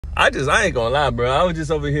I ain't gonna lie, bro. I was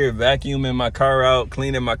just over here vacuuming my car out,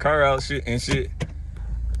 cleaning my car out, shit.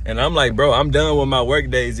 And I'm like, bro, I'm done with my work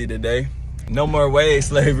daisy today. No more wage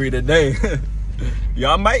slavery today.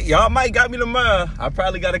 Y'all might got me tomorrow. I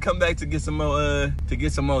probably gotta come back to get some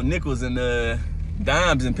more nickels and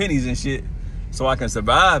dimes and pennies and shit so I can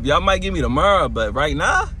survive. Y'all might get me tomorrow, but right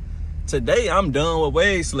now, today I'm done with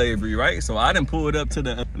wage slavery, right? So I done pulled up to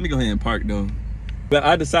the, let me go ahead and park though. But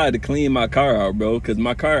I decided to clean my car out, bro, cause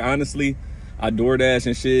my car, honestly, I DoorDash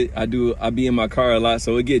and shit. I be in my car a lot,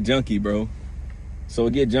 so it get junky, bro.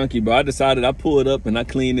 I decided I pulled up and I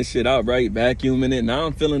cleaned this shit out, right? Vacuuming it. Now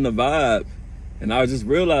I'm feeling the vibe. And I just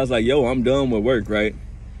realized, like, yo, I'm done with work, right?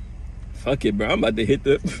 Fuck it, bro. I'm about to hit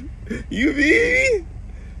the, you feel me?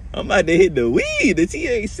 I'm about to hit the weed, the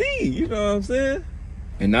THC, you know what I'm saying?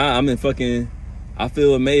 And now I'm in fucking, I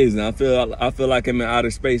feel amazing. I feel like I'm in outer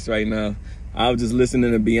space right now. I was just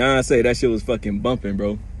listening to Beyonce. That shit was fucking bumping,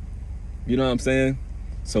 bro. You know what I'm saying?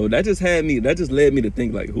 So that just led me to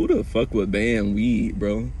think, like, who the fuck would ban weed,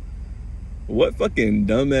 bro? What fucking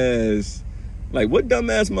dumbass, like, what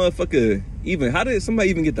dumbass motherfucker even, how did somebody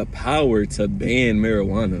even get the power to ban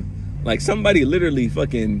marijuana? Like, somebody literally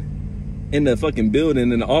fucking in the fucking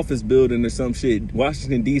building, in the office building or some shit,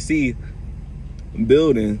 Washington, D.C.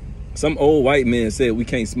 building, some old white man said we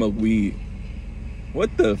can't smoke weed.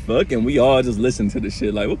 What the fuck? And we all just listen to the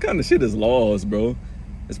shit. Like, what kind of shit is laws, bro?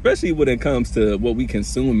 Especially when it comes to what we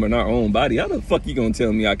consume in our own body. How the fuck you gonna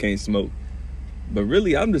tell me I can't smoke? But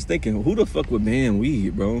really, I'm just thinking, who the fuck would ban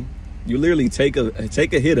weed, bro? You literally take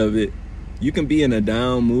a hit of it. You can be in a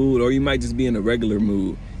down mood, or you might just be in a regular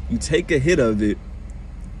mood. You take a hit of it.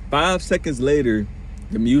 5 seconds later,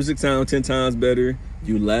 the music sounds 10 times better.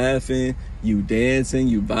 You laughing, you dancing,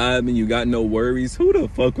 you vibing, you got no worries. Who the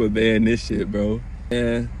fuck would ban this shit, bro?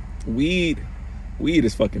 And weed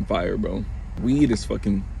is fucking fire, bro. Weed is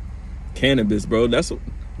fucking cannabis, bro. That's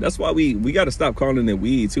why we gotta stop calling it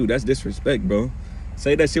weed too. That's disrespect, bro.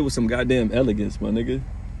 Say that shit with some goddamn elegance, my nigga.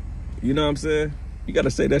 You know what I'm saying? You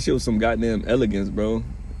gotta say that shit with some goddamn elegance, bro.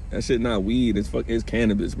 That shit not weed. It's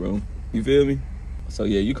cannabis, bro. You feel me? So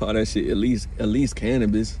yeah, you call that shit at least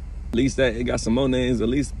cannabis. At least that it got some more names. At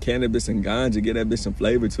least cannabis and ganja, get that bitch some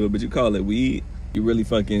flavor to it. But you call it weed, you really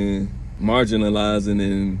fucking marginalizing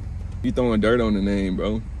and you throwing dirt on the name,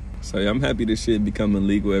 bro. So yeah, I'm happy this shit becoming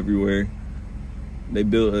legal everywhere. They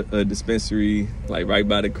built a dispensary like right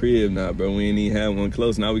by the crib now, bro. We ain't even have one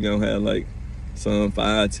close. Now we gonna have like some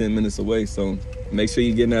 5-10 minutes away. So make sure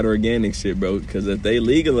you getting that organic shit, bro. Because if they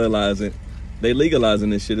legalizing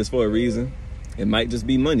this shit, it's for a reason. It might just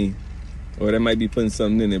be money, or they might be putting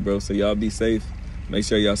something in it, bro. So y'all be safe. Make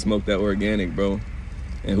sure y'all smoke that organic, bro.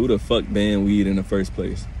 And who the fuck banned weed in the first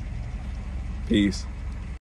place? Peace.